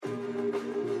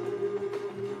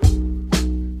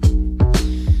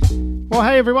Well,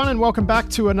 hey everyone, and welcome back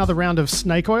to another round of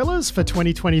Snake Oilers for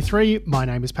 2023. My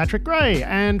name is Patrick Gray,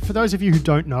 and for those of you who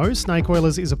don't know, Snake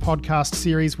Oilers is a podcast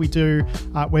series we do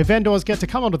where vendors get to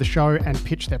come onto the show and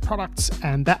pitch their products,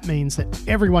 and that means that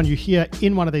everyone you hear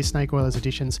in one of these Snake Oilers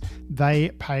editions, they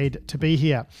paid to be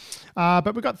here.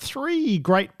 But we've got three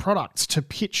great products to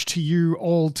pitch to you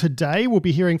all today. We'll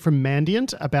be hearing from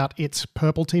Mandiant about its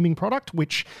purple teaming product,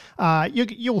 which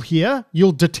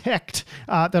you'll detect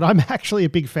that I'm actually a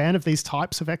big fan of these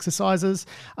types of exercises.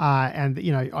 And,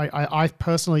 you know, I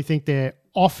personally think they're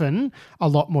often a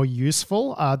lot more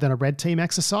useful than a red team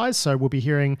exercise. So we'll be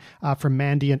hearing from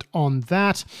Mandiant on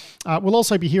that. We'll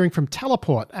also be hearing from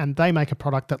Teleport, and they make a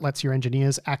product that lets your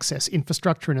engineers access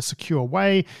infrastructure in a secure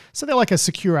way. So they're like a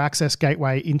secure access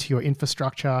gateway into your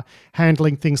infrastructure,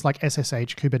 handling things like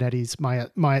SSH, Kubernetes,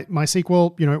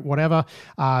 MySQL, you know, whatever.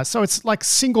 So it's like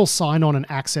single sign-on and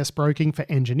access broking for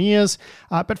engineers.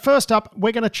 But first up,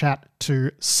 we're going to chat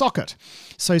to Socket.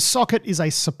 So Socket is a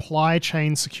supply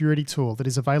chain security tool that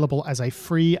is available as a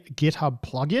free GitHub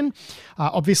plugin.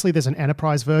 Obviously, there's an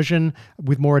enterprise version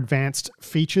with more advanced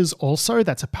features also.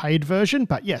 That's a paid version.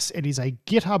 But yes, it is a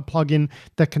GitHub plugin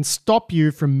that can stop you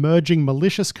from merging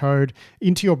malicious code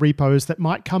into your repos that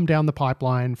might come down the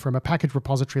pipeline from a package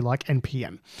repository like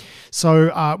NPM.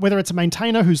 So whether it's a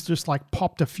maintainer who's just like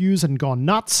popped a fuse and gone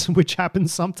nuts, which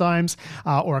happens sometimes,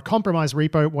 or a compromised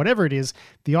repo, whatever it is,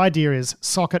 the idea is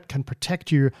Socket can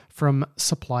protect you from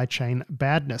supply chain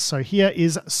badness. So here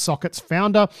is Socket's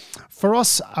founder,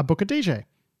 Feroz Abukadije.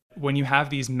 When you have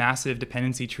these massive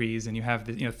dependency trees and you have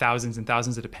thousands and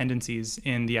thousands of dependencies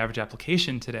in the average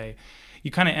application today,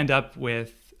 you kind of end up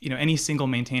with any single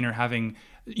maintainer having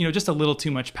just a little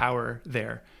too much power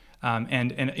there.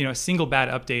 And a single bad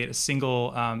update, a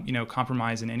single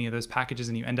compromise in any of those packages,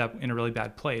 and you end up in a really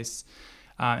bad place.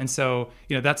 And so,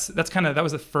 that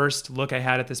was the first look I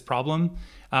had at this problem.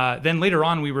 Then later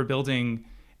on, we were building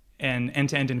an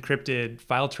end-to-end encrypted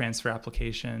file transfer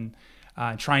application,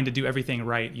 trying to do everything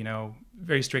right.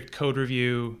 Very strict code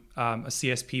review, a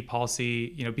CSP policy.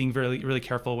 Being really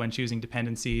careful when choosing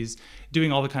dependencies,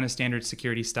 doing all the kind of standard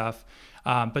security stuff.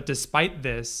 But despite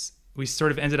this, we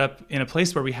sort of ended up in a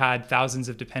place where we had thousands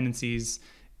of dependencies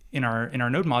in our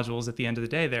node modules at the end of the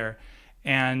day there,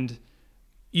 and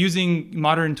using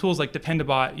modern tools like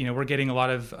Dependabot, we're getting a lot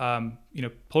of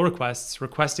pull requests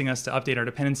requesting us to update our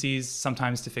dependencies,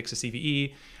 sometimes to fix a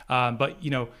CVE. But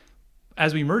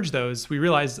as we merge those, we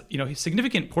realized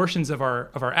significant portions of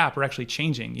our app are actually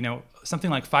changing.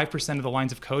 Something like 5% of the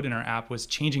lines of code in our app was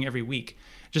changing every week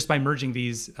just by merging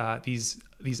these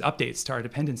updates to our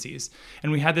dependencies.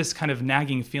 And we had this kind of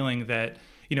nagging feeling that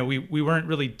we weren't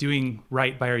really doing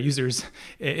right by our users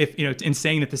if in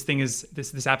saying that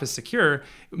this app is secure.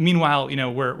 Meanwhile,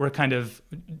 we're kind of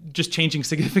just changing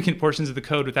significant portions of the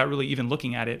code without really even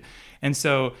looking at it. And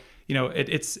so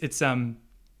it's one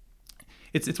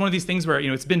of these things where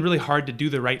it's been really hard to do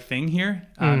the right thing here.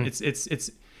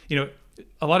 It's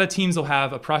a lot of teams will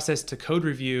have a process to code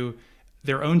review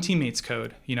their own teammates'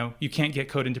 code. You can't get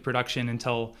code into production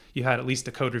until you had at least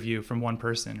a code review from one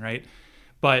person, right?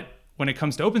 But when it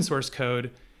comes to open source code,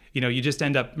 you just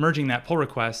end up merging that pull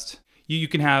request. You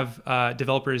can have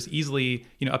developers easily,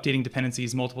 updating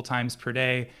dependencies multiple times per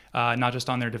day, not just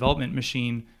on their development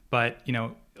machine, but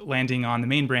landing on the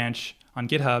main branch on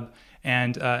GitHub,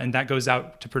 and that goes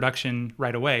out to production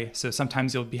right away. So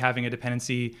sometimes you'll be having a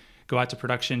dependency go out to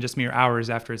production just mere hours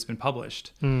after it's been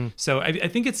published. So I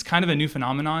think it's kind of a new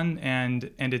phenomenon, and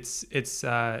it's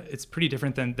pretty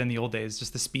different than the old days.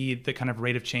 Just the speed, the kind of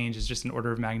rate of change is just an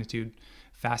order of magnitude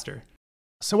faster.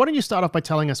 So why don't you start off by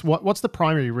telling us what's the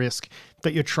primary risk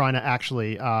that you're trying to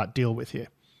actually deal with here?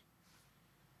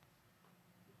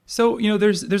 So,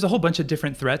 there's a whole bunch of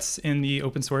different threats in the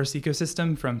open source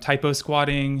ecosystem, from typo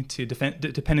squatting to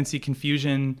dependency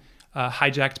confusion,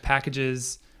 hijacked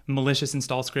packages, malicious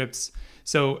install scripts.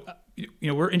 So,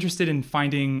 we're interested in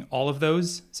finding all of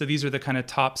those. So these are the kind of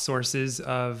top sources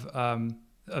of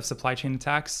supply chain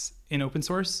attacks in open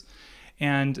source.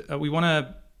 And we want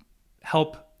to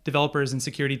help developers and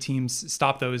security teams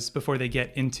stop those before they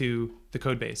get into the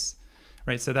code base.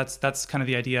 Right. So that's kind of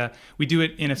the idea. We do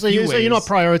it in a few ways. So you're not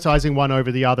prioritizing one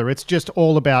over the other. It's just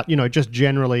all about, just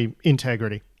generally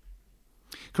integrity.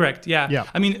 Correct. Yeah.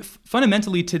 I mean,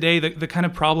 fundamentally today, the kind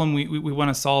of problem we want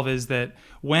to solve is that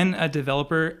when a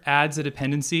developer adds a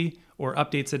dependency or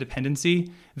updates a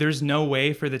dependency, there's no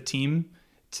way for the team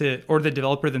or the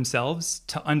developer themselves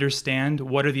to understand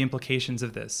what are the implications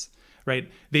of this.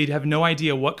 right? They have no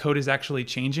idea what code is actually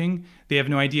changing. They have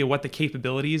no idea what the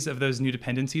capabilities of those new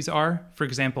dependencies are. For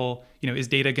example, is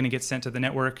data going to get sent to the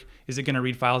network? Is it going to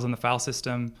read files on the file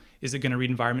system? Is it going to read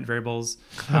environment variables?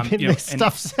 This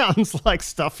stuff sounds like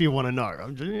stuff you want to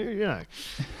know.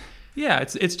 Yeah,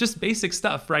 it's just basic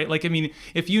stuff, right? Like,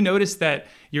 if you notice that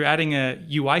you're adding a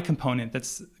UI component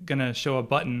that's going to show a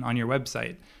button on your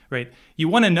website, right? You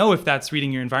want to know if that's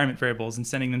reading your environment variables and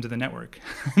sending them to the network.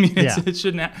 It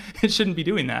shouldn't be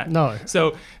doing that. No.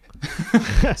 So,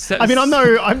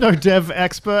 I'm no dev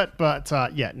expert, but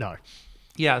no.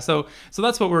 Yeah, so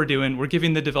that's what we're doing. We're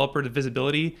giving the developer the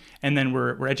visibility, and then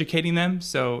we're educating them.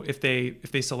 So if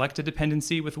they select a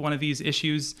dependency with one of these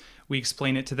issues, we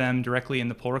explain it to them directly in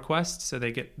the pull request, so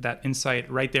they get that insight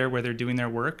right there where they're doing their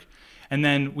work. And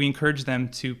then we encourage them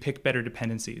to pick better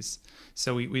dependencies.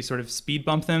 So we sort of speed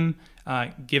bump them,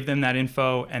 give them that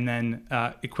info, and then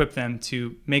equip them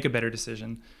to make a better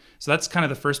decision. So that's kind of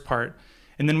the first part.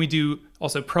 And then we do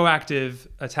also proactive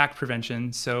attack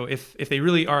prevention. So if they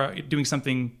really are doing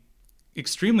something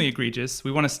extremely egregious,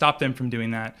 we want to stop them from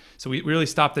doing that. So we really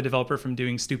stop the developer from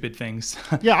doing stupid things.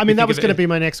 Yeah, that was going to be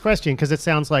my next question, because it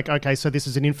sounds like, okay, so this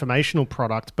is an informational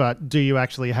product, but do you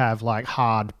actually have like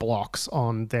hard blocks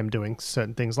on them doing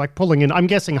certain things, like pulling in? I'm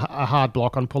guessing a hard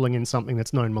block on pulling in something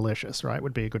that's known malicious, right?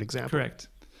 Would be a good example. Correct.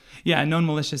 Yeah, known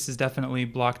malicious is definitely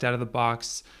blocked out of the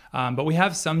box. But we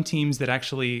have some teams that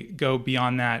actually go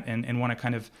beyond that and want to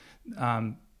kind of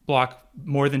block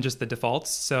more than just the defaults.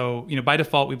 So, by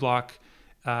default, we block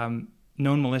known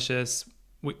malicious.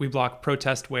 We block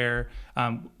protestware.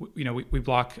 We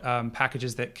block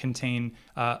packages that contain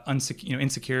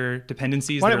insecure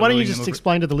dependencies. Why don't you just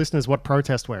explain to the listeners what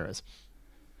protestware is?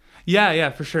 Yeah,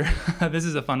 for sure. This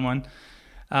is a fun one.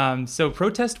 So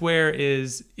protestware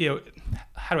is,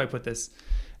 how do I put this?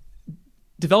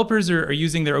 Developers are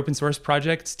using their open source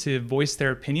projects to voice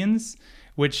their opinions,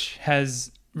 which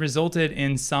has resulted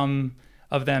in some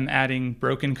of them adding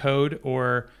broken code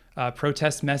or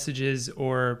protest messages,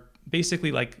 or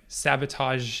basically like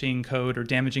sabotaging code or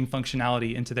damaging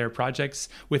functionality into their projects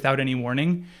without any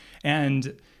warning.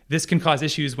 And this can cause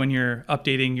issues when you're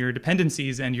updating your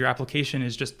dependencies and your application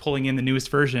is just pulling in the newest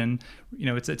version.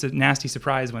 It's a nasty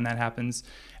surprise when that happens.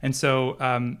 And so,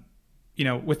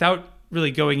 without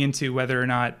really going into whether or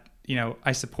not,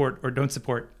 I support or don't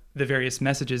support the various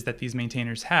messages that these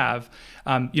maintainers have,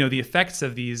 the effects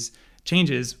of these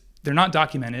changes, they're not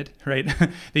documented, right?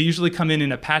 They usually come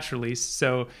in a patch release.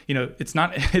 So, it's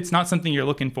not something you're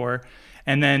looking for.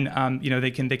 And then,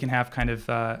 they can have kind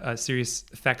of serious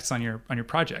effects on your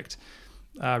project.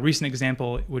 Recent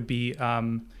example would be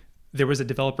there was a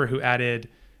developer who added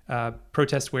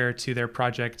protestware to their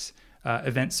project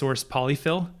event source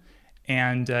polyfill,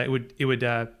 and it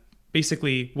would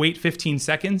basically wait 15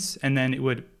 seconds, and then it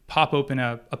would pop open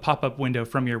a pop-up window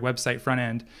from your website front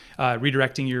end,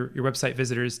 redirecting your website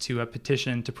visitors to a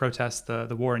petition to protest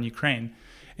the war in Ukraine.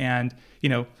 And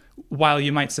while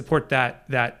you might support that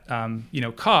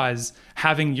cause,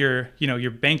 having your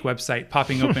bank website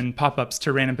popping open pop-ups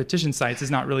to random petition sites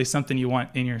is not really something you want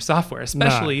in your software,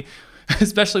 especially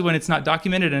when it's not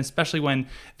documented, and especially when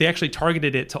they actually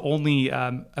targeted it to only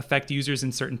affect users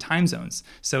in certain time zones.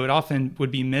 So it often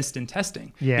would be missed in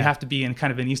testing. Yeah. You have to be in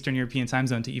kind of an Eastern European time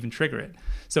zone to even trigger it.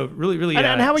 So really,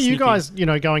 and how are sneaky. you guys,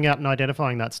 going out and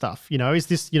identifying that stuff? Is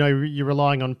this, you're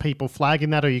relying on people flagging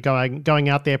that, or are you going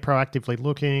out there proactively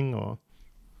looking, or?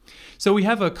 So we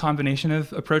have a combination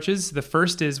of approaches. The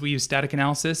first is we use static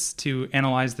analysis to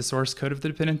analyze the source code of the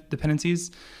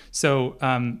dependencies. So,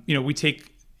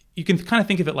 you can kind of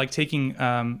think of it like taking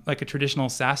like a traditional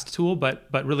SAST tool, but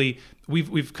really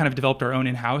we've kind of developed our own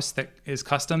in-house that is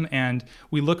custom, and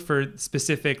we look for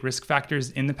specific risk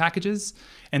factors in the packages.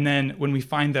 And then when we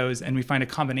find those and we find a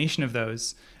combination of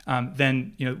those,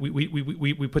 then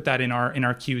we put that in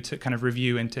our queue to kind of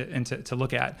review and to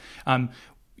look at.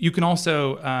 You can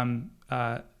also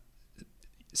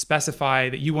specify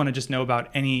that you want to just know about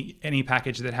any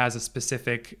package that has a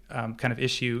specific kind of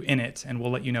issue in it, and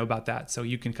we'll let you know about that, so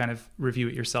you can kind of review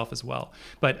it yourself as well.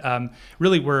 But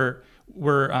really, we're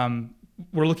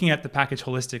looking at the package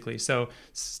holistically. So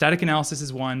static analysis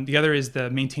is one. The other is the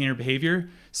maintainer behavior.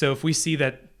 So if we see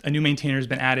that a new maintainer has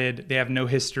been added, they have no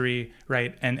history,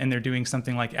 right? And they're doing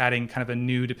something like adding kind of a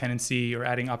new dependency or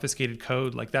adding obfuscated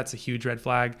code, like that's a huge red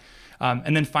flag.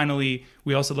 And then finally,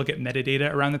 we also look at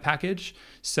metadata around the package.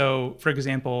 So for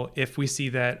example, if we see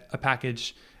that a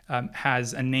package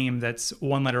has a name that's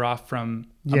one letter off from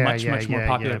a much more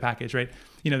popular package, right?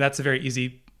 That's a very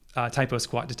easy typo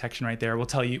squat detection right there. We'll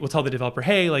tell the developer,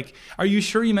 hey, like, are you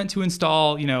sure you meant to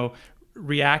install,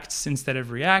 Reacts instead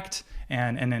of React,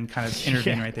 and then kind of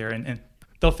intervene right there, and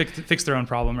they'll fix their own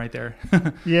problem right there.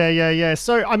 Yeah.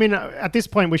 So, I mean, at this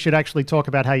point, we should actually talk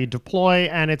about how you deploy,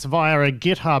 and it's via a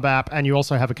GitHub app, and you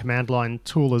also have a command line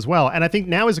tool as well. And I think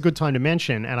now is a good time to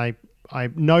mention, and I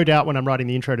no doubt when I'm writing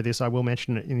the intro to this, I will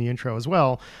mention it in the intro as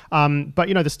well. But,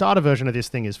 the starter version of this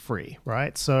thing is free,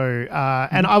 right? So,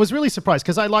 and I was really surprised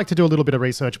because I like to do a little bit of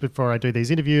research before I do these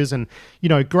interviews, and,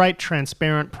 great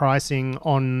transparent pricing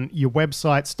on your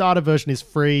website. Starter version is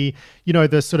free.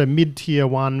 The sort of mid-tier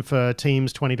one for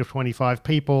teams, 20 to 25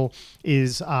 people,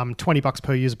 is $20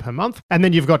 per user per month. And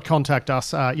then you've got Contact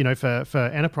Us,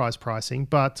 for enterprise pricing.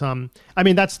 But, I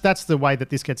mean, that's the way that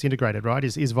this gets integrated, right,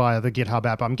 is via the GitHub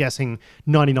app. I'm guessing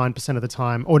 99% of the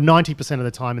time, or 90% of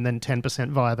the time, and then 10%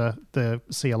 via the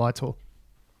CLI tool.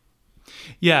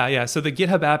 Yeah. So the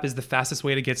GitHub app is the fastest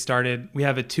way to get started. We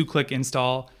have a 2-click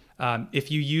install. If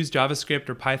you use JavaScript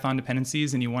or Python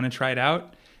dependencies and you want to try it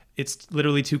out, it's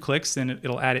literally 2 clicks and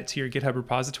it'll add it to your GitHub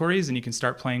repositories, and you can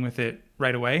start playing with it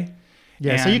right away.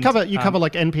 Yeah. And, so you cover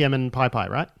like NPM and PyPy,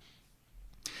 right?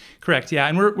 Correct. Yeah.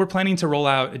 And we're planning to roll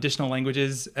out additional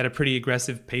languages at a pretty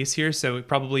aggressive pace here. So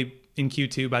probably in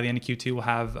Q2, by the end of Q2, we'll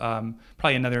have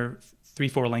probably another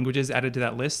 3-4 languages added to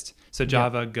that list. So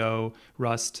Java, Go,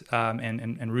 Rust,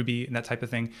 and Ruby, and that type of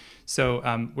thing. So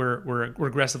we're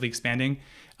aggressively expanding.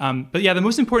 But yeah, the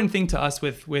most important thing to us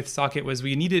with Socket was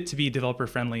we needed it to be developer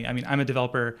friendly. I mean, I'm a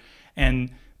developer, and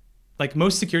like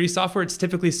most security software, it's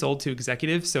typically sold to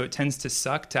executives, so it tends to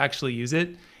suck to actually use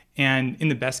it. And in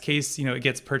the best case, it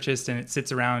gets purchased and it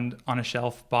sits around on a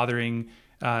shelf bothering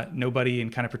nobody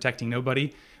and kind of protecting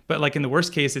nobody. But like in the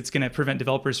worst case, it's going to prevent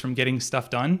developers from getting stuff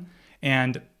done.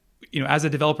 And as a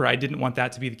developer, I didn't want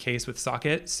that to be the case with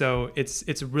Socket. So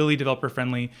it's really developer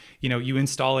friendly. You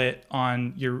install it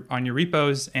on your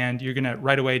repos, and you're gonna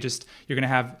right away you're gonna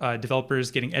have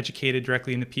developers getting educated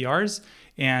directly in the PRs,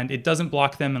 and it doesn't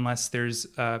block them unless there's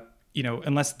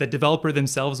unless the developer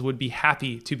themselves would be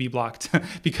happy to be blocked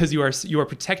because you are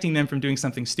protecting them from doing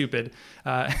something stupid,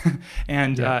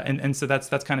 and so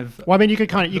that's kind of. Well, I mean, you could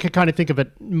kind of think of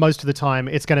it most of the time.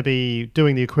 It's going to be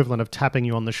doing the equivalent of tapping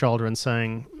you on the shoulder and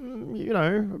saying,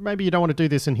 maybe you don't want to do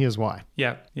this, and here's why.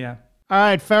 Yeah. All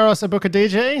right, Feros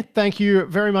Abukadiji, thank you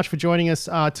very much for joining us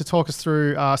to talk us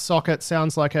through Socket.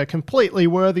 Sounds like a completely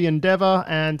worthy endeavor,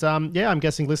 and I'm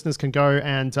guessing listeners can go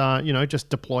and just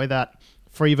deploy that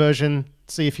free version,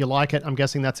 see if you like it. I'm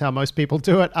guessing that's how most people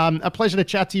do it. A pleasure to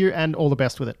chat to you, and all the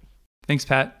best with it. Thanks,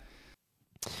 Pat.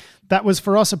 That was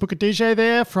Feros Abukadiji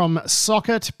there from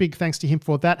Socket. Big thanks to him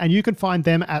for that. And you can find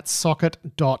them at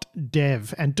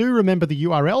socket.dev. And do remember the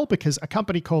URL, because a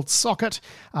company called Socket,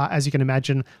 as you can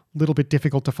imagine, a little bit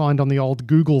difficult to find on the old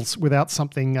Googles without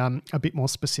something a bit more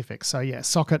specific. So yeah,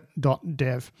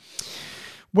 socket.dev.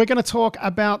 We're going to talk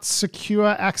about secure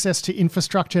access to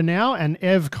infrastructure now, and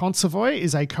Ev Consovoy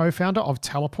is a co-founder of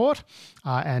Teleport,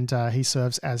 and he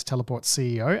serves as Teleport's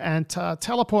CEO. And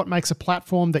Teleport makes a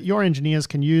platform that your engineers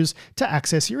can use to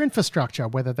access your infrastructure,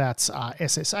 whether that's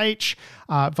SSH,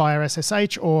 via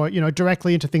SSH, or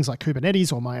directly into things like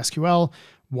Kubernetes or MySQL,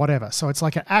 whatever. So it's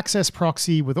like an access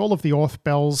proxy with all of the auth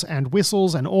bells and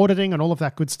whistles and auditing and all of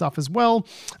that good stuff as well.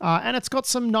 And it's got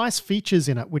some nice features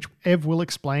in it, which Ev will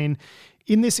explain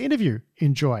in this interview.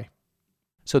 Enjoy.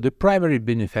 So the primary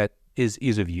benefit is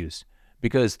ease of use,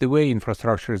 because the way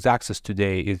infrastructure is accessed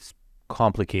today is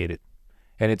complicated.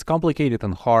 And it's complicated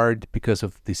and hard because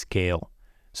of the scale.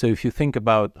 So if you think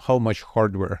about how much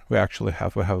hardware we actually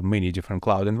have, we have many different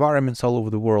cloud environments all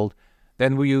over the world.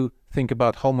 Then you think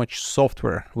about how much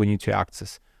software we need to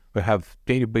access. We have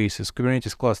databases,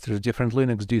 Kubernetes clusters, different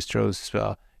Linux distros,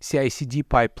 CI/CD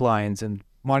pipelines, and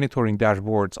monitoring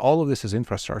dashboards. All of this is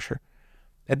infrastructure.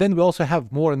 And then we also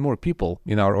have more and more people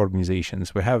in our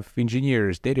organizations. We have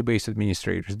engineers, database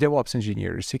administrators, DevOps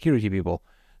engineers, security people.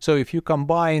 So if you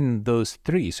combine those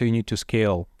three, so you need to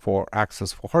scale for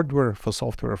access for hardware, for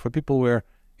software, for peopleware,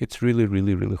 it's really,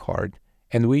 really, really hard.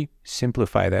 And we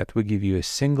simplify that. We give you a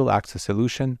single access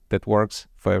solution that works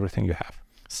for everything you have.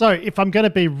 So if I'm going to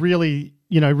be really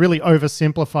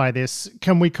oversimplify this,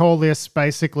 can we call this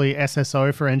basically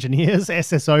SSO for engineers,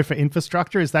 SSO for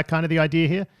infrastructure? Is that kind of the idea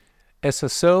here?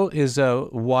 SSO is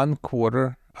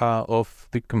 1/4 of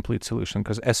the complete solution,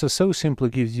 because SSO simply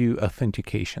gives you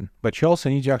authentication, but you also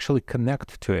need to actually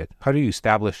connect to it. How do you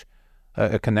establish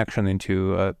a connection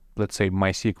into, let's say,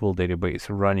 MySQL database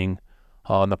running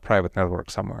on a private network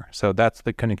somewhere? So that's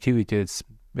the connectivity.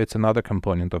 It's another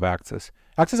component of access.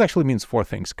 Access actually means 4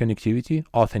 things: connectivity,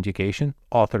 authentication,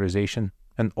 authorization,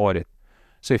 and audit.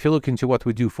 So if you look into what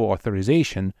we do for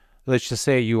authorization, let's just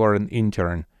say you are an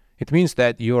intern. It means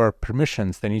that your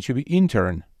permissions, they need to be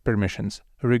intern permissions,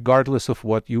 regardless of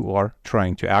what you are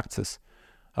trying to access.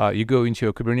 You go into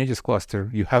a Kubernetes cluster,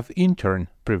 you have intern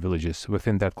privileges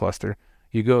within that cluster.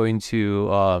 You go into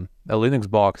a Linux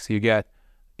box, you get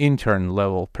intern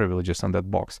level privileges on that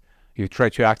box. You try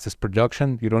to access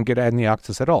production, you don't get any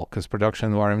access at all because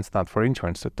production environment's not for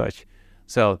interns to touch.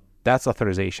 So that's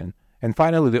authorization. And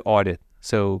finally, the audit.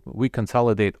 So we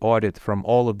consolidate audit from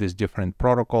all of these different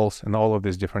protocols and all of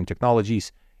these different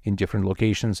technologies in different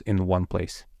locations in one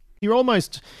place. You're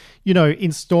almost,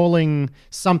 installing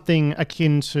something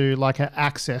akin to like an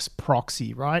access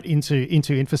proxy, right, into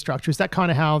infrastructure. Is that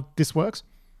kind of how this works?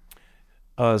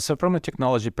 So from a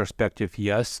technology perspective,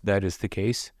 yes, that is the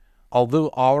case. Although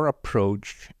our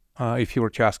approach, if you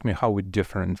were to ask me how we're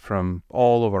different from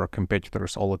all of our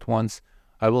competitors all at once,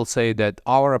 I will say that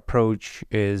our approach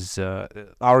is,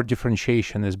 our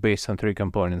differentiation is based on three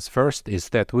components. First is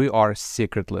that we are a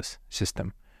secretless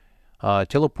system.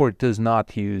 Teleport does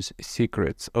not use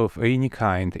secrets of any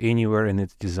kind anywhere in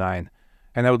its design.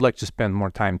 And I would like to spend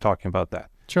more time talking about that.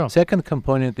 Sure. Second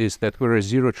component is that we're a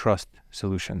zero trust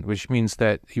solution, which means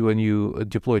that when you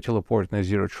deploy Teleport in a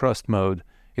zero trust mode,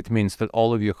 it means that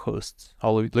all of your hosts,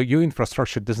 your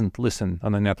infrastructure doesn't listen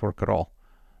on the network at all.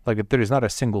 Like there is not a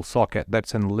single socket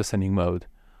that's in listening mode,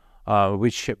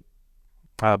 which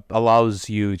allows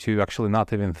you to actually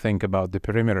not even think about the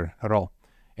perimeter at all.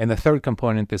 And the third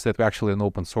component is that we're actually an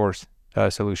open source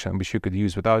solution, which you could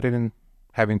use without even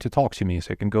having to talk to me.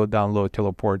 So you can go download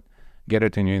Teleport, get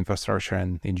it in your infrastructure,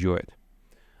 and enjoy it.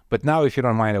 But now, if you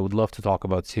don't mind, I would love to talk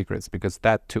about secrets, because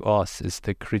that to us is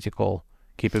the critical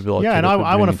capability. Yeah, and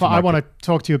I want to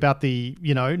talk to you about the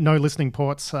no listening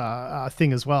ports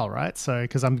thing as well, right? So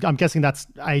because I'm guessing that's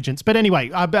agents. But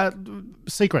anyway, about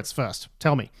secrets first.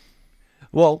 Tell me.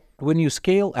 Well, when you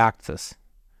scale access,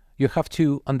 you have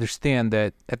to understand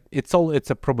that it's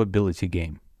a probability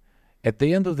game. At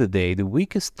the end of the day, the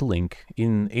weakest link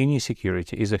in any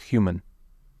security is a human.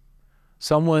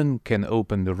 Someone can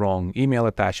open the wrong email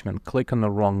attachment, click on the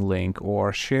wrong link,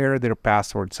 or share their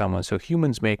password someone. So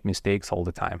humans make mistakes all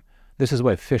the time. This is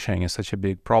why phishing is such a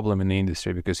big problem in the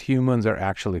industry, because humans are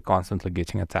actually constantly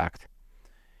getting attacked.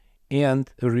 And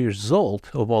the result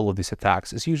of all of these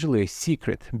attacks is usually a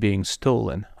secret being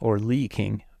stolen or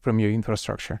leaking from your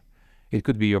infrastructure. It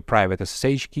could be your private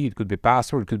SSH key, it could be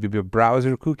password, it could be your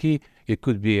browser cookie, it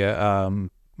could be a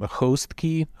host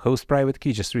key, host private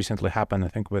key. Just recently happened, I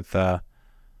think, with there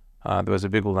was a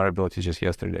big vulnerability just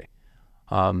yesterday.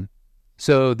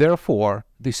 So therefore,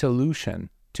 the solution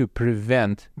to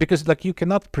prevent, because you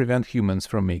cannot prevent humans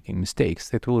from making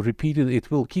mistakes. It will it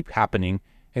will keep happening,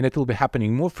 and it will be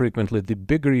happening more frequently the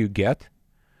bigger you get.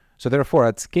 So therefore,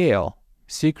 at scale,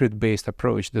 secret-based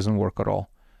approach doesn't work at all.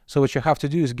 So what you have to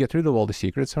do is get rid of all the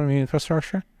secrets from your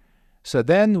infrastructure. So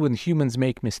then when humans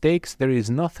make mistakes, there is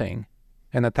nothing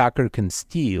an attacker can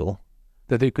steal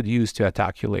that they could use to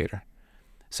attack you later.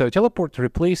 So Teleport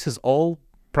replaces all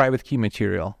private key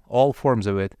material, all forms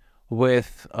of it,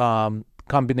 with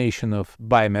combination of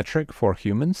biometric for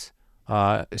humans,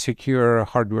 secure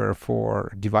hardware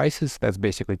for devices, that's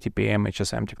basically TPM,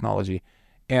 HSM technology,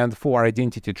 and for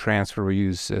identity transfer, we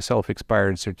use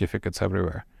self-expired certificates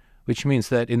everywhere, which means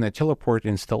that in a Teleport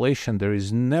installation, there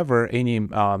is never any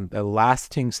a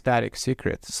lasting static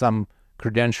secret, some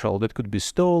credential that could be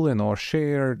stolen or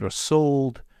shared or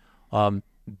sold.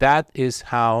 That is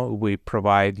how we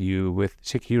provide you with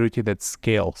security that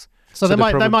scales. So they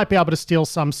might be able to steal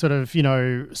some sort of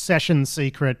session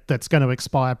secret that's going to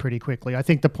expire pretty quickly. I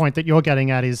think the point that you're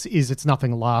getting at is it's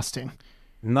nothing lasting.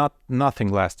 Nothing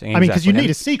lasting. I mean, because you need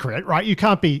a secret, right? You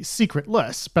can't be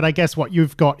secretless. But I guess what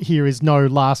you've got here is no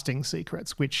lasting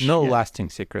secrets, lasting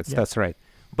secrets. Yeah. That's right.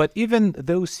 But even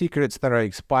those secrets that are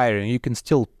expiring, you can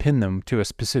still pin them to a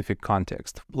specific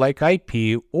context, like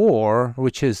IP, or,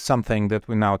 which is something that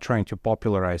we're now trying to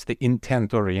popularize, the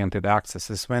intent-oriented access,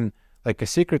 is when a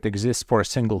secret exists for a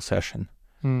single session,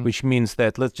 which means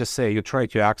that, let's just say you try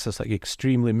to access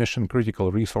extremely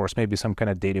mission-critical resource, maybe some kind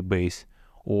of database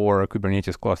or a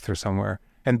Kubernetes cluster somewhere.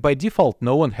 And by default,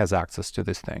 no one has access to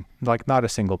this thing, not a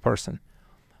single person.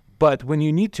 But when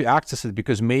you need to access it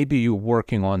because maybe you're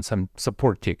working on some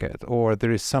support ticket or there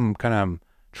is some kind of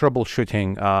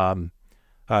troubleshooting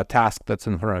task that's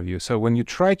in front of you. So when you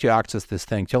try to access this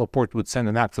thing, Teleport would send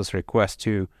an access request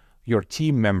to your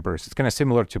team members. It's kind of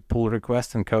similar to pull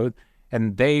requests in code.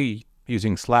 And they,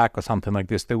 using Slack or something like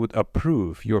this, they would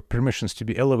approve your permissions to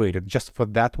be elevated just for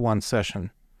that one session.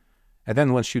 And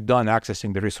then once you're done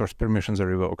accessing, the resource permissions are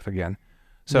revoked again.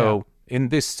 So in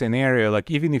this scenario,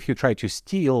 even if you try to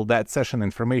steal that session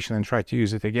information and try to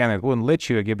use it again, it won't let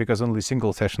you again because only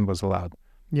single session was allowed.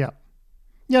 Yeah.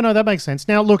 Yeah, no, that makes sense.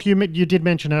 Now, look, you did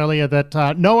mention earlier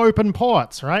that no open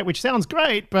ports, right? Which sounds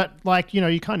great, but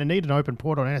you kind of need an open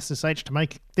port on SSH to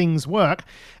make things work,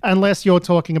 unless you're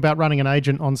talking about running an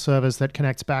agent on servers that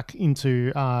connects back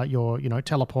into your,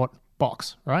 teleport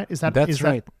box, right? That's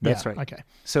right. That's right. Okay.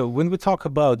 So when we talk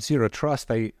about zero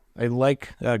trust, I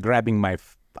like grabbing my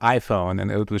iPhone and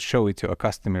it would show it to a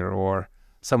customer or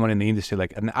someone in the industry.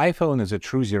 Like, an iPhone is a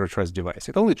true zero trust device.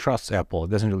 It only trusts Apple.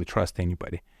 It doesn't really trust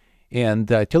anybody. And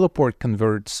Teleport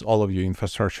converts all of your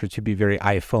infrastructure to be very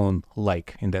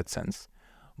iPhone-like in that sense.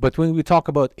 But when we talk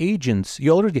about agents,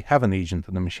 you already have an agent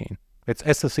on the machine. It's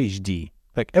SSHD.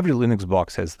 Like, every Linux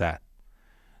box has that.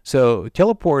 So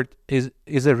Teleport is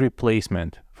a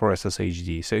replacement for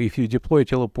SSHD. So if you deploy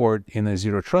Teleport in a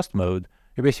zero trust mode,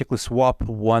 you basically swap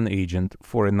one agent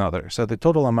for another. So the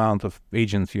total amount of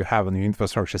agents you have in your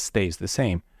infrastructure stays the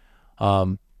same.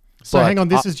 So hang on,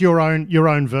 this is your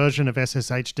own version of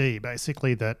SSHD,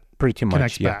 basically, that pretty much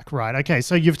connects back, right? Okay,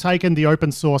 so you've taken the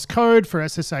open source code for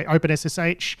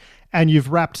OpenSSH and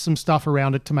you've wrapped some stuff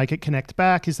around it to make it connect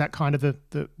back. Is that kind of the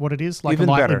what it is, like even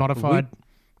a lightly better. modified?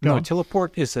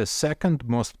 Teleport is the second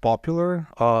most popular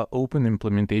open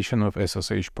implementation of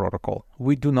SSH protocol.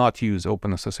 We do not use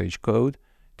OpenSSH code.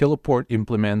 Teleport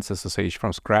implements SSH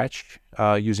from scratch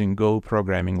using Go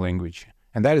programming language.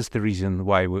 And that is the reason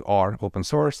why we are open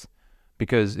source,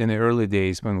 because in the early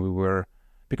days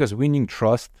because winning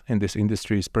trust in this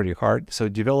industry is pretty hard. So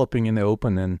developing in the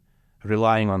open and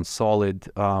relying on solid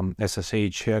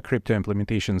SSH crypto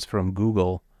implementations from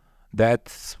Google,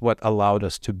 that's what allowed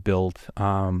us to build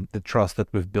the trust that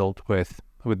we've built with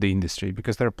the industry,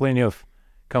 because there are plenty of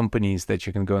companies that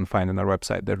you can go and find on our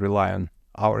website that rely on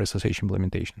our SSH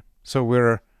implementation. So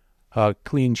we're a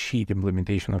clean sheet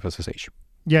implementation of SSH.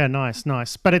 Yeah,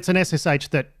 nice. But it's an SSH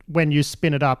that when you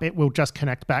spin it up, it will just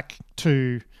connect back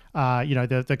to,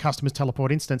 the customer's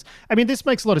Teleport instance. I mean, this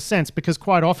makes a lot of sense because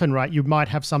quite often, right, you might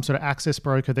have some sort of access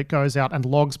broker that goes out and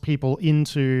logs people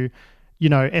into,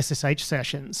 SSH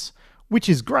sessions, which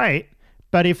is great.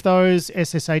 But if those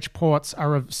SSH ports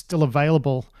are still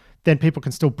available, then people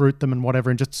can still brute them and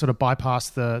whatever and just sort of bypass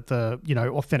the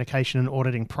authentication and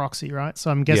auditing proxy, right?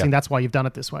 So I'm guessing that's why you've done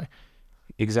it this way.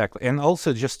 Exactly. And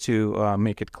also, just to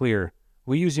make it clear,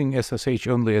 we're using SSH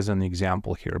only as an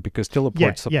example here because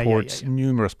Teleport supports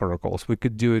numerous protocols. We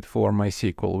could do it for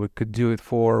MySQL. We could do it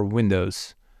for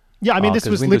Windows. Yeah, I mean, this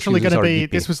was literally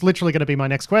going to be my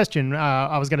next question.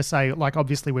 I was going to say, like,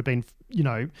 obviously we've been,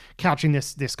 couching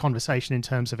this conversation in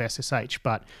terms of SSH,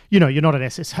 but you're not an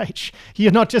SSH.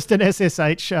 You're not just an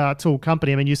SSH tool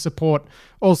company. I mean, you support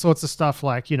all sorts of stuff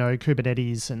like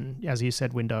Kubernetes and, as you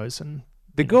said, Windows and.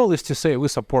 The goal is to say we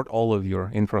support all of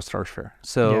your infrastructure.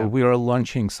 So we are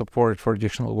launching support for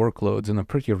additional workloads in a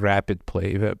pretty rapid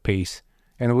pace.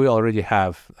 And we already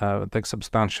have like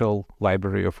substantial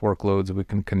library of workloads we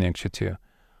can connect you to.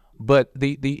 But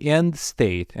the end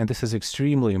state, and this is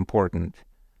extremely important,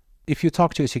 if you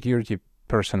talk to a security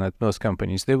person at most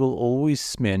companies, they will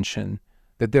always mention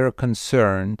that they're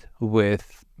concerned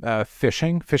with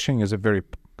phishing. Phishing is a very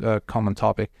common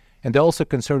topic. And they're also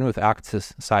concerned with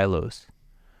access silos.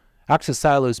 Access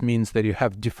silos means that you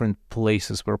have different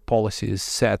places where policy is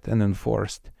set and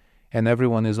enforced. And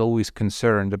everyone is always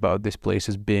concerned about these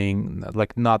places being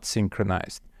like not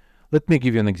synchronized. Let me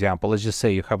give you an example. Let's just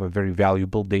say you have a very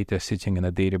valuable data sitting in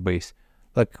a database.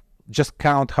 Like, just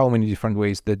count how many different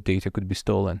ways that data could be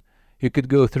stolen. You could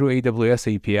go through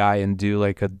AWS API and do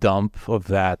like a dump of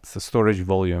that storage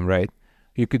volume, right?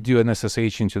 You could do an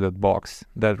SSH into that box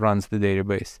that runs the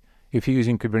database. If you're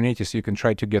using Kubernetes, you can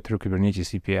try to get through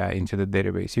Kubernetes API into the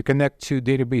database. You connect to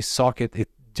database socket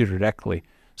directly.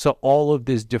 So all of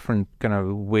these different kind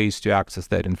of ways to access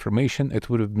that information, it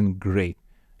would have been great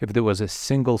if there was a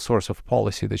single source of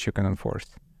policy that you can enforce.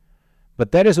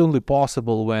 But that is only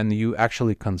possible when you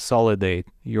actually consolidate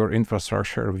your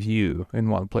infrastructure view in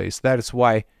one place. That is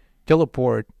why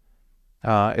Teleport,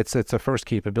 it's a first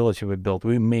capability we built.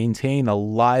 We maintain a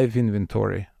live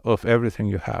inventory of everything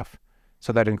you have.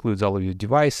 So that includes all of your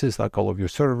devices, like all of your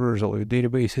servers, all of your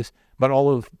databases, but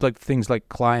all of like things like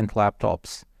client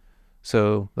laptops.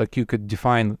 So like you could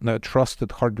define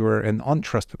trusted hardware and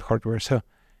untrusted hardware. So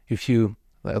if you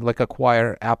like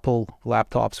acquire Apple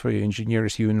laptops for your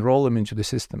engineers, you enroll them into the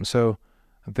system. So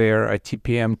their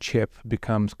TPM chip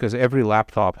becomes, because every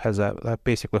laptop has a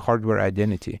basically hardware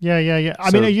identity. Yeah.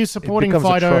 I mean, are you supporting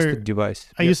FIDO? A trusted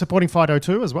device. Are you supporting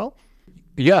FIDO2 as well?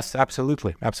 Yes,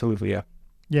 absolutely, yeah.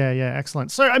 Yeah,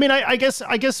 excellent. So, I mean, I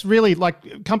guess really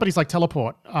like companies like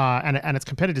Teleport and its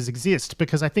competitors exist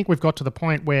because I think we've got to the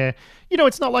point where,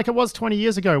 it's not like it was 20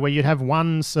 years ago where you'd have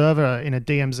one server in a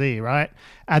DMZ, right?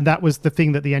 And that was the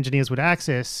thing that the engineers would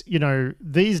access.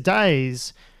 These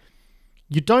days,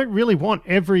 you don't really want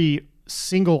every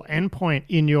single endpoint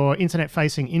in your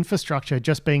internet-facing infrastructure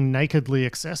just being nakedly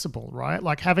accessible, right?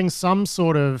 Like having some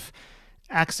sort of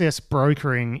access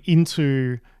brokering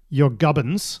into your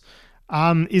gubbins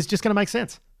is just going to make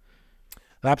sense.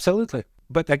 Absolutely.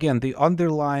 But again, the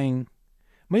underlying,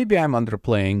 maybe I'm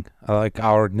underplaying like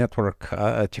our network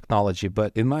technology,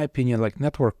 but in my opinion, like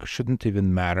network shouldn't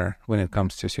even matter when it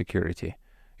comes to security.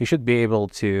 You should be able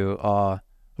to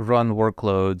run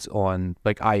workloads on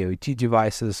like IoT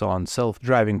devices, on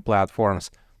self-driving platforms.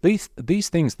 These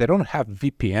things, they don't have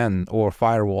VPN or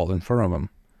firewall in front of them.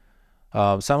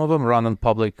 Some of them run on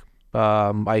public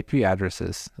IP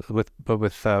addresses with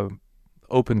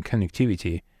open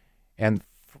connectivity, and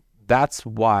that's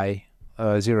why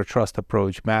zero trust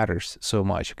approach matters so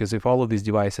much, because if all of these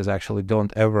devices actually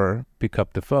don't ever pick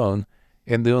up the phone,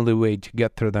 and the only way to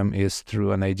get through them is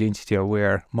through an identity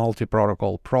aware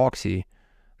multi-protocol proxy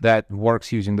that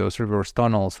works using those reverse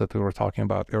tunnels that we were talking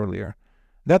about earlier,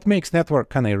 that makes network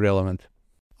kind of irrelevant.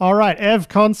 All right, Ev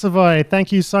Kontsevoy,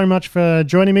 thank you so much for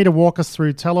joining me to walk us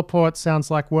through Teleport.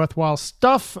 Sounds like worthwhile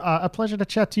stuff. A pleasure to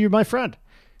chat to you, my friend.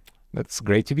 That's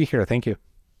great to be here. Thank you.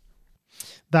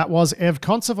 That was Ev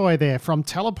Kontsevoy there from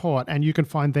Teleport, and you can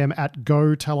find them at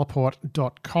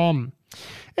goteleport.com.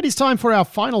 It is time for our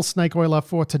final snake oiler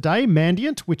for today,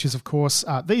 Mandiant, which is, of course,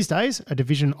 these days a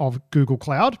division of Google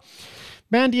Cloud.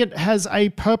 Mandiant has a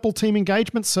purple team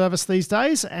engagement service these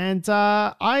days, and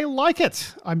I like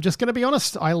it. I'm just going to be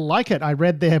honest. I like it. I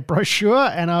read their brochure,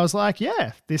 and I was like,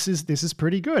 yeah, this is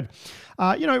pretty good.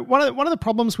 One of the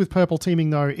problems with purple teaming,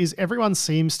 though, is everyone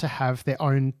seems to have their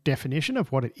own definition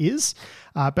of what it is.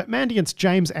 But Mandiant's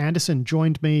James Anderson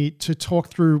joined me to talk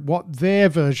through what their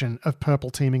version of purple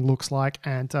teaming looks like,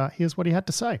 and here's what he had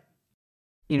to say.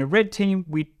 In a red team,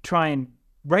 we try and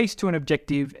race to an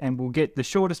objective and we'll get the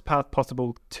shortest path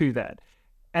possible to that.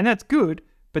 And that's good,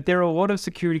 but there are a lot of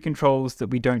security controls that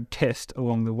we don't test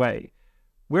along the way.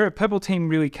 Where a purple team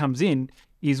really comes in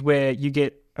is where you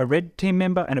get a red team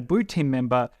member and a blue team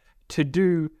member to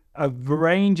do a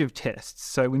range of tests.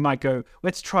 So we might go,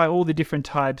 let's try all the different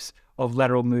types of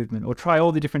lateral movement or try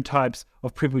all the different types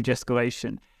of privilege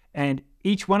escalation. And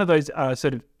each one of those are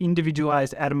sort of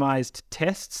individualized, atomized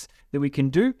tests that we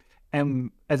can do.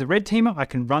 And as a red teamer, I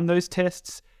can run those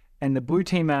tests, and the blue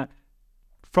teamer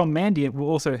from Mandiant will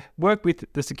also work with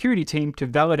the security team to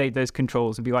validate those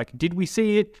controls and be like, did we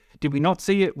see it? Did we not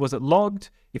see it? Was it logged?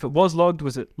 If it was logged,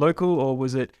 was it local or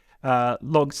was it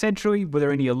logged centrally? Were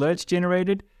there any alerts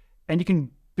generated? And you can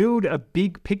build a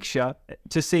big picture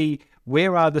to see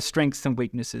where are the strengths and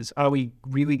weaknesses. Are we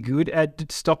really good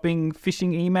at stopping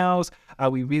phishing emails? Are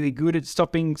we really good at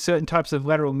stopping certain types of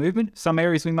lateral movement? Some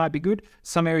areas we might be good,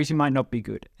 some areas you might not be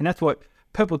good. And that's what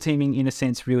purple teaming, in a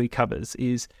sense, really covers,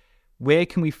 is where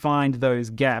can we find those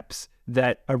gaps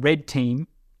that a red team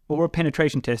or a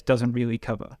penetration test doesn't really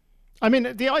cover? I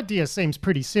mean, the idea seems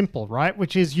pretty simple, right?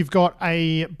 Which is you've got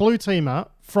a blue teamer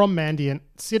from Mandiant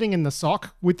sitting in the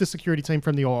SOC with the security team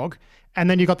from the org, and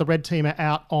then you've got the red teamer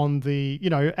out on the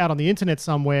internet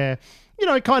somewhere,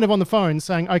 kind of on the phone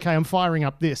saying, okay, I'm firing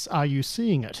up this. Are you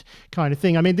seeing it? Kind of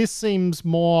thing. I mean, this seems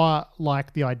more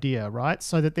like the idea, right?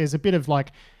 So that there's a bit of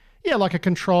like a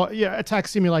attack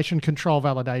simulation control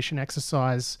validation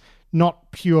exercise,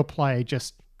 not pure play,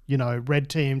 just, red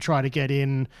team try to get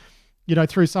in,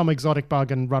 through some exotic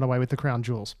bug and run away with the crown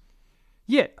jewels.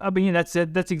 Yeah, I mean, that's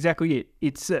exactly it.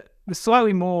 It's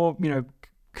slightly more,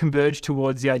 converge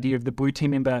towards the idea of the blue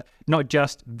team member not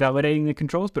just validating the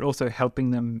controls, but also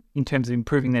helping them in terms of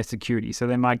improving their security. So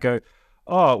they might go,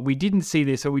 oh, we didn't see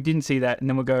this or we didn't see that. And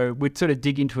then we'd sort of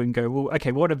dig into it and go, well,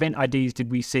 okay, what event IDs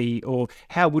did we see? Or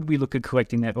how would we look at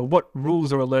collecting that? Or what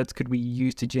rules or alerts could we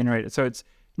use to generate it? So it's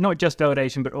not just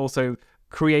validation, but also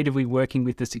creatively working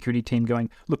with the security team going,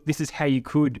 look, this is how you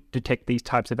could detect these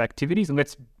types of activities, and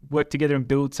let's work together and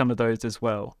build some of those as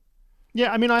well.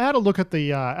 Yeah, I mean, I had a look at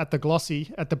the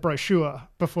glossy, at the brochure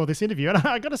before this interview, and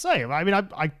I got to say, I mean,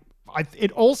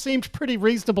 it all seemed pretty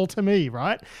reasonable to me,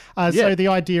 right? So the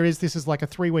idea is this is like a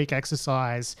 3-week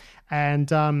exercise,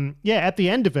 and at the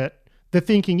end of it, the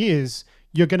thinking is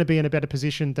you're going to be in a better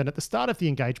position than at the start of the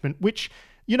engagement, which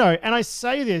And I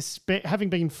say this having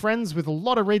been friends with a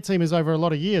lot of red teamers over a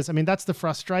lot of years. I mean, that's the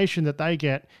frustration that they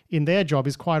get in their job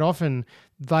is quite often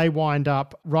they wind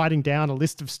up writing down a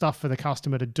list of stuff for the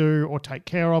customer to do or take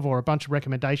care of, or a bunch of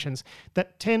recommendations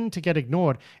that tend to get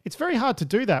ignored. It's very hard to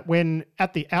do that when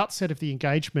at the outset of the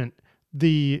engagement,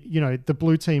 the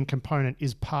blue team component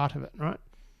is part of it, right?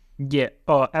 Yeah,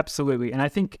 oh, absolutely. And I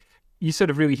think you sort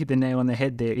of really hit the nail on the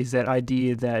head there, is that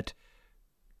idea that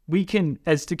we can,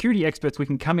 as security experts, we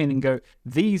can come in and go,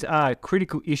 these are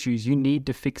critical issues. You need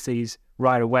to fix these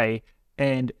right away.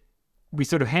 And we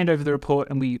sort of hand over the report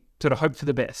and we sort of hope for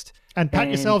the best. And pat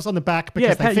yourselves on the back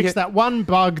because they fixed that one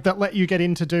bug that let you get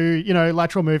in to do,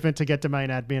 lateral movement to get domain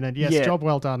admin. And yes, job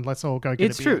well done. Let's all go get it.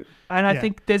 It's true. And I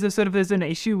think there's an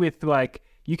issue with, like,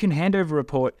 you can hand over a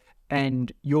report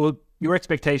and your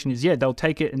expectation is, they'll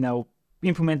take it and they'll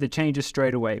implement the changes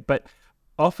straight away. But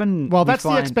often, that's the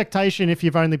expectation if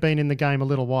you've only been in the game a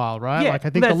little while, right? Yeah, like, I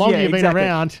think the longer you've been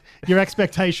around, your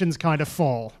expectations kind of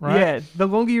fall, right? Yeah, the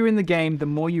longer you're in the game, the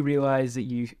more you realize that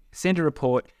you send a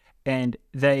report and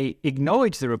they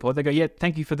acknowledge the report. They go,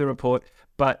 thank you for the report.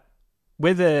 But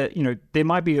whether, there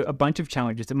might be a bunch of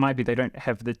challenges. It might be they don't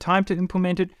have the time to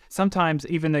implement it. Sometimes,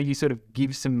 even though you sort of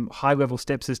give some high-level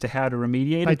steps as to how to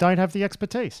remediate it, they don't have the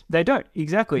expertise. They don't,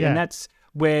 exactly. Yeah. And that's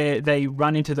where they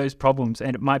run into those problems.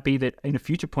 And it might be that in a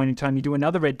future point in time, you do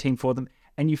another red team for them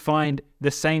and you find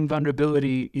the same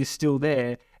vulnerability is still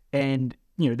there. And,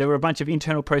 there were a bunch of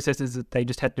internal processes that they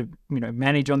just had to,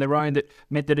 manage on their own that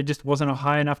meant that it just wasn't a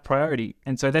high enough priority.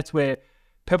 And so that's where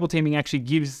purple teaming actually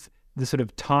gives the sort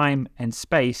of time and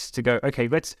space to go, okay,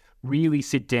 let's really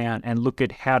sit down and look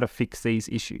at how to fix these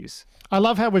issues. I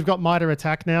love how we've got MITRE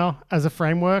ATT&CK now as a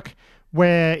framework,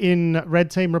 where in red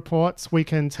team reports, we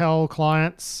can tell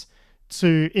clients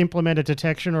to implement a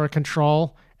detection or a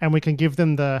control, and we can give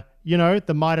them the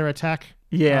MITRE ATT&CK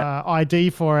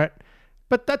ID for it.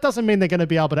 But that doesn't mean they're going to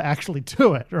be able to actually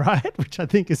do it, right? Which I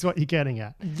think is what you're getting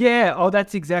at. Yeah. Oh,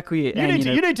 that's exactly it.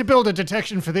 You need to build a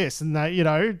detection for this, and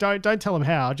don't tell them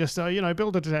how. Just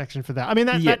build a detection for that. I mean,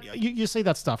 you see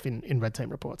that stuff in red team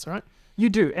reports, right? You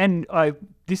do, and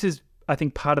this is, I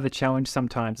think, part of the challenge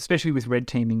sometimes, especially with red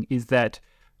teaming, is that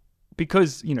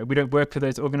because we don't work for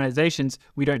those organizations,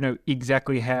 we don't know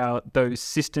exactly how those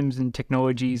systems and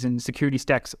technologies and security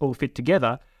stacks all fit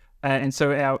together, and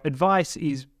so our advice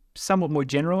is somewhat more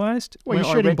generalized. Well,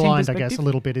 you're shooting blind, I guess, a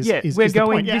little bit is the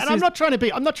point. Yeah, and I'm not trying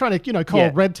to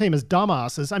call red teamers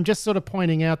dumbasses. I'm just sort of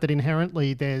pointing out that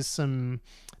inherently there's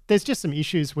just some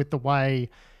issues with the way,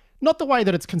 not the way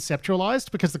that it's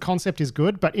conceptualized, because the concept is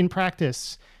good, but in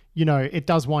practice, it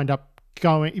does wind up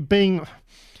being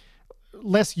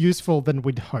less useful than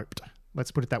we'd hoped.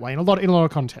 Let's put it that way. In a lot of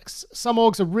contexts, some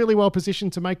orgs are really well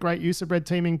positioned to make great use of red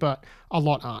teaming, but a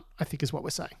lot aren't, I think is what we're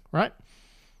saying, right?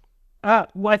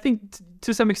 Well, I think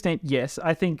to some extent, yes.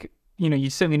 I think, you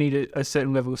certainly need a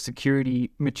certain level of security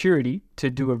maturity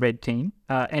to do a red team.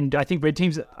 And I think red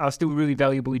teams are still really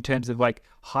valuable in terms of like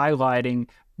highlighting,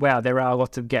 wow, there are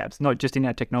lots of gaps, not just in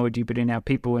our technology, but in our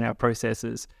people and our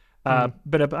processes.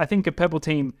 But I think a purple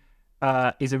team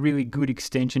is a really good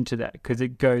extension to that, because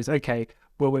it goes, okay,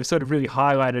 well, we've sort of really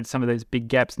highlighted some of those big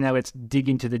gaps. Now let's dig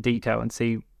into the detail and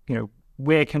see,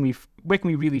 where can we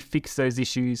really fix those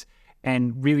issues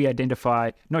and really identify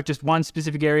not just one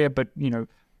specific area, but,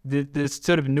 the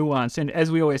sort of nuance. And as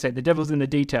we always say, the devil's in the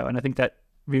detail. And I think that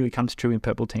really comes true in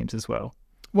purple teams as well.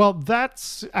 Well,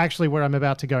 that's actually where I'm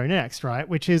about to go next, right?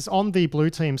 Which is on the blue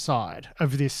team side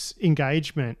of this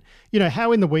engagement.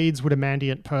 How in the weeds would a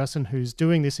Mandiant person who's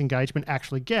doing this engagement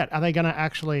actually get? Are they going to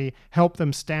actually help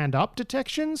them stand up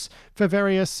detections for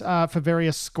various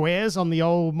squares on the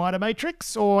old MITRE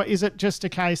matrix? Or is it just a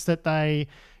case that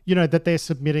that they're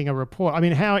submitting a report? I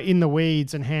mean, how in the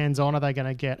weeds and hands-on are they going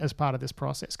to get as part of this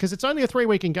process? Because it's only a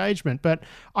 3-week engagement, but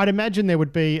I'd imagine there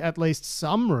would be at least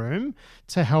some room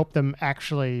to help them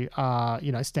actually,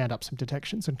 stand up some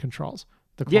detections and controls.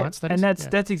 The clients,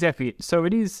 that's exactly it. So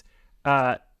it is,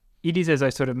 as I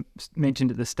sort of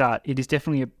mentioned at the start, it is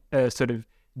definitely a sort of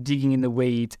digging in the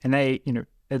weeds, and they,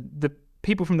 the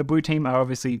people from the blue team are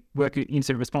obviously working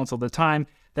incident response all the time.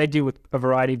 They deal with a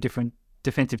variety of different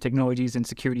defensive technologies and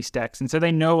security stacks. And so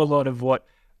they know a lot of what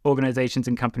organizations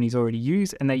and companies already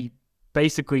use, and they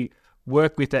basically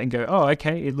work with that and go, oh,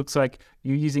 okay, it looks like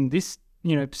you're using this,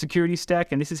 security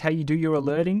stack, and this is how you do your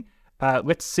alerting.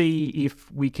 Let's see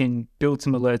if we can build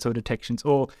some alerts or detections.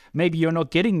 Or maybe you're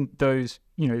not getting those,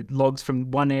 logs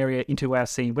from one area into our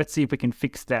scene. Let's see if we can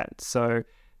fix that. So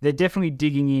they're definitely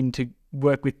digging in to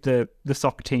work with the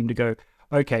SOC team to go,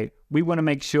 okay, we want to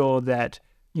make sure that,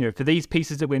 for these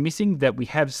pieces that we're missing, that we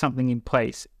have something in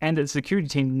place, and that the security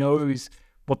team knows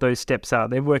what those steps are.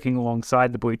 They're working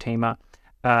alongside the blue teamer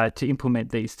to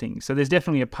implement these things. So there's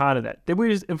definitely a part of that. There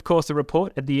is, of course, a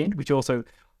report at the end, which also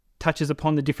touches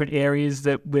upon the different areas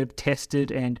that we've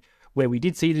tested and where we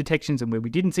did see detections and where we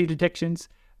didn't see detections.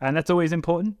 And that's always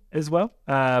important as well.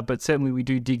 But certainly we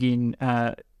do dig in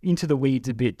into the weeds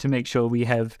a bit to make sure we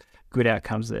have good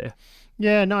outcomes there.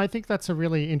 Yeah, no, I think that's a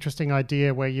really interesting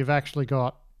idea where you've actually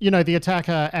got, the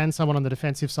attacker and someone on the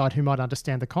defensive side who might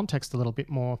understand the context a little bit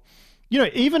more.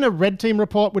 Even a red team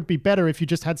report would be better if you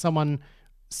just had someone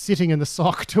sitting in the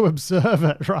SOC to observe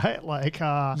it, right? Like,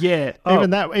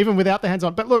 even without the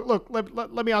hands-on. But look,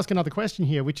 let me ask another question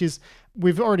here, which is,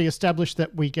 we've already established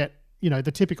that we get,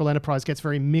 the typical enterprise gets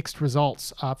very mixed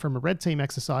results from a red team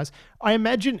exercise. I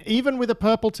imagine even with a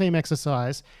purple team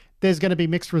exercise, there's going to be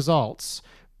mixed results,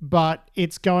 but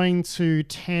it's going to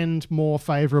tend more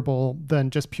favorable than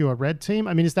just pure red team.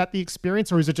 I mean, is that the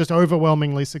experience, or is it just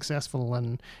overwhelmingly successful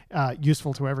and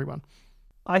useful to everyone?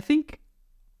 I think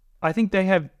they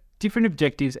have different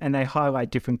objectives and they highlight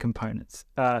different components.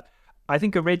 I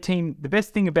think a red team, the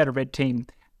best thing about a red team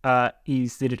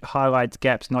is that it highlights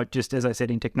gaps, not just, as I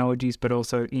said, in technologies, but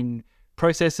also in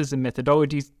processes and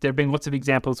methodologies. There have been lots of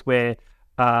examples where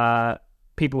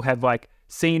people have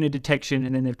seen a detection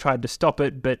and then they've tried to stop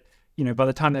it, but by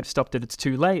the time they've stopped it, it's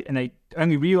too late, and they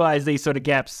only realize these sort of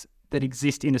gaps that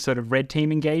exist in a sort of red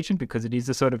team engagement because it is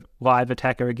a sort of live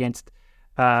attacker against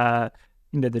the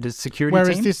security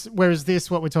team. Whereas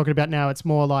this, what we're talking about now, it's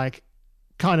more like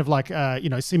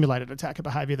simulated attacker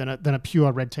behavior than a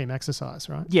pure red team exercise,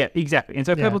 right? Yeah, exactly. And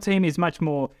so purple team is much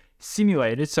more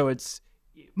simulated, so it's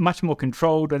much more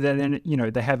controlled. And then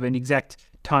they have an exact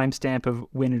timestamp of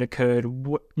when it occurred.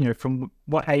 From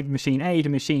machine A to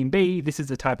machine B. This is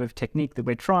the type of technique that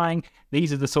we're trying.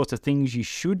 These are the sorts of things you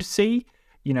should see.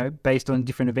 Based on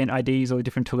different event IDs or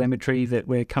different telemetry that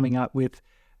we're coming up with,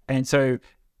 and so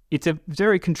it's a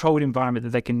very controlled environment that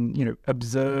they can,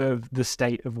 observe the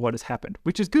state of what has happened,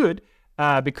 which is good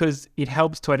because it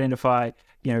helps to identify,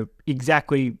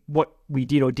 exactly what we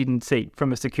did or didn't see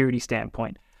from a security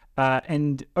standpoint.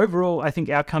 And overall, I think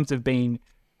outcomes have been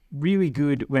really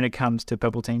good when it comes to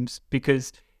purple teams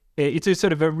because it's a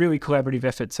sort of a really collaborative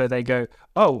effort. So they go,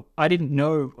 oh, I didn't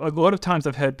know. A lot of times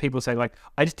I've heard people say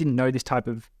I just didn't know this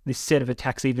set of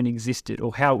attacks even existed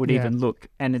or how it would even look.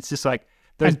 And it's just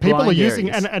and people are using,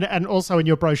 and also in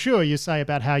your brochure, you say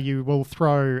about how you will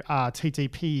throw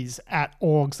TTPs at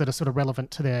orgs that are sort of relevant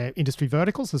to their industry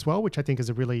verticals as well, which I think is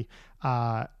a really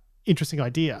interesting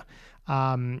idea.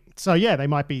 So yeah, they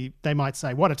might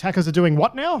say, what, attackers are doing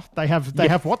what now? They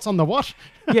have what's on the what?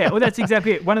 Yeah, well, that's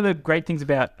exactly it. One of the great things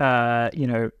about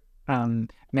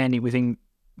Mandy within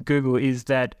Google is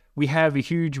that we have a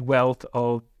huge wealth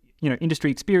of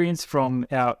industry experience from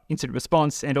our incident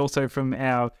response and also from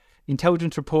our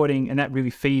intelligence reporting, and that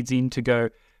really feeds in to go,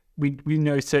 we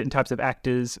know certain types of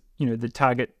actors, that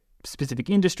target specific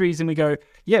industries, and we go,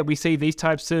 yeah, we see these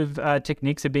types of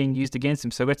techniques are being used against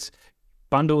them. So let's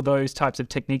bundle those types of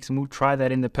techniques and we'll try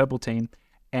that in the purple team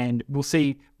and we'll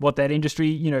see what that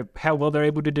industry, how well they're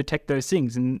able to detect those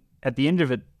things. And at the end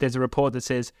of it, there's a report that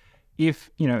says,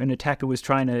 if, an attacker was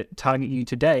trying to target you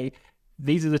today,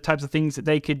 these are the types of things that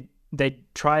they'd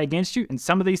try against you. And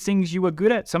some of these things you were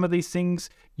good at, some of these things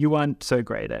you aren't so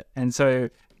great at. And so,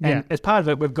 as part of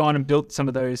it, we've gone and built some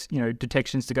of those,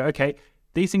 detections to go, okay,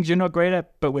 these things you're not great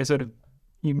at, but we're sort of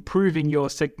improving your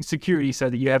security so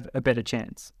that you have a better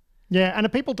chance. Yeah. And are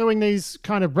people doing these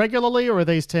kind of regularly, or are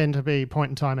these tend to be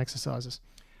point-in-time exercises?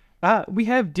 We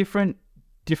have different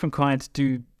clients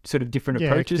do sort of different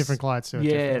approaches. Different clients do it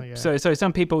differently, yeah. So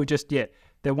some people just,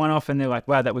 they're one-off and they're like,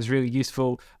 wow, that was really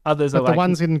useful. Others but the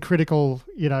ones in critical,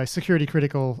 security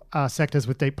critical sectors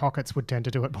with deep pockets would tend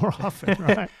to do it more often,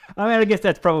 right? I guess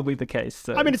that's probably the case.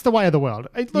 So. It's the way of the world.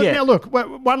 Now, look,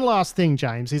 one last thing,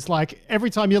 James, is every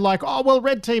time you're like, oh, well,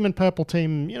 red team and purple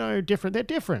team, different. They're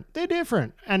different. They're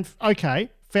different. And okay,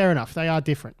 fair enough. They are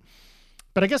different.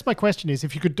 But I guess my question is,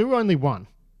 if you could do only one,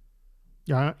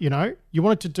 you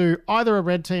wanted to do either a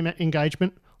red team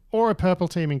engagement or a purple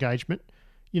team engagement,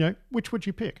 which would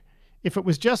you pick? If it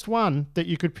was just one that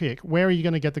you could pick, where are you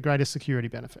going to get the greatest security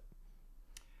benefit?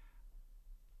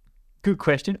 Good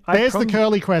question. There's the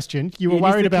curly question. You were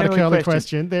worried about a curly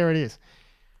question. There it is.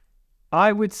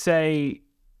 I would say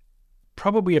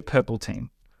probably a purple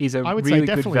team is a really good value. I would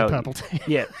say definitely a purple team.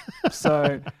 Yeah.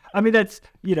 So, that's,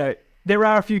 there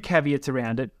are a few caveats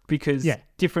around it because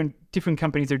different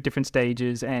companies are at different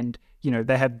stages and,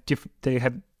 they have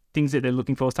things that they're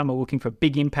looking for. Some are looking for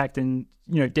big impact and,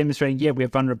 demonstrating, we're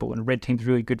vulnerable, and red team's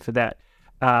really good for that.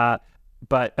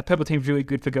 But a purple team is really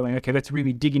good for going, okay, let's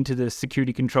really dig into the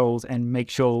security controls and make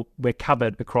sure we're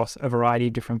covered across a variety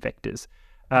of different vectors.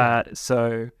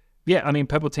 So, yeah, I mean,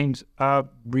 purple teams are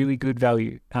really good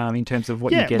value in terms of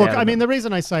what you get out of them. The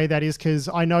reason I say that is because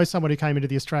I know someone who came into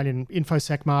the Australian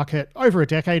InfoSec market over a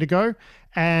decade ago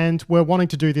and were wanting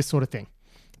to do this sort of thing.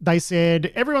 They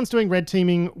said, everyone's doing red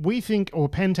teaming. We think, or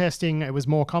pen testing, it was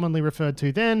more commonly referred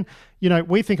to then.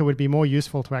 We think it would be more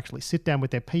useful to actually sit down with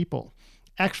their people,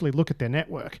 actually look at their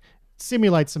network,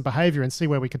 simulate some behavior and see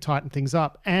where we could tighten things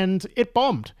up. And it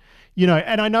bombed,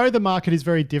 and I know the market is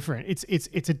very different.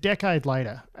 It's a decade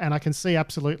later, and I can see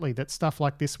absolutely that stuff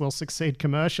like this will succeed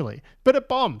commercially, but it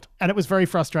bombed and it was very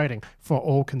frustrating for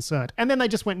all concerned. And then they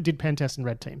just went and did pen tests and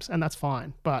red teams, and that's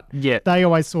fine. But they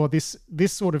always saw this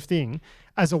sort of thing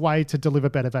as a way to deliver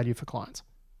better value for clients.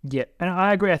 Yeah, and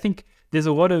I agree. I think there's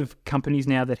a lot of companies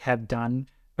now that have done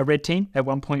a red team at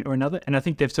one point or another, and I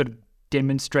think they've sort of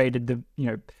demonstrated the need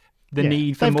for more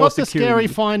security. They've got the scary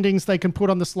findings they can put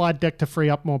on the slide deck to free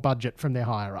up more budget from their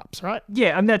higher ups, right?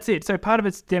 Yeah, and that's it. So part of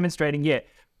it's demonstrating,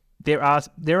 there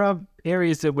are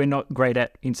areas that we're not great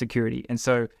at in security, and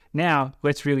so now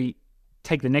let's really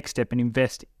take the next step and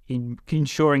invest in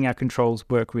ensuring our controls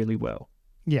work really well.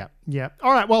 Yeah.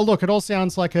 All right. Well, look, it all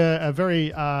sounds like a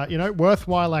very,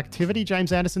 worthwhile activity.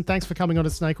 James Anderson, thanks for coming on to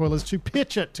Snake Oilers to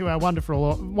pitch it to our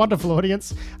wonderful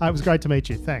audience. It was great to meet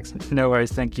you. Thanks. No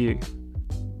worries. Thank you.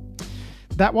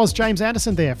 That was James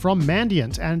Anderson there from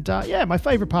Mandiant. And my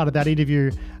favorite part of that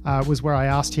interview was where I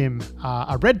asked him,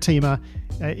 a red teamer,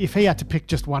 if he had to pick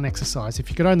just one exercise, if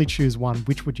you could only choose one,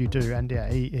 which would you do? And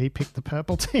he picked the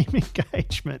purple team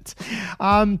engagement.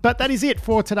 But that is it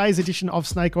for today's edition of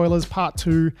Snake Oilers. Part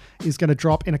 2 is going to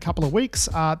drop in a couple of weeks.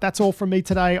 That's all from me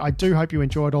today. I do hope you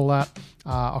enjoyed all that.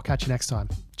 I'll catch you next time.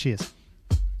 Cheers.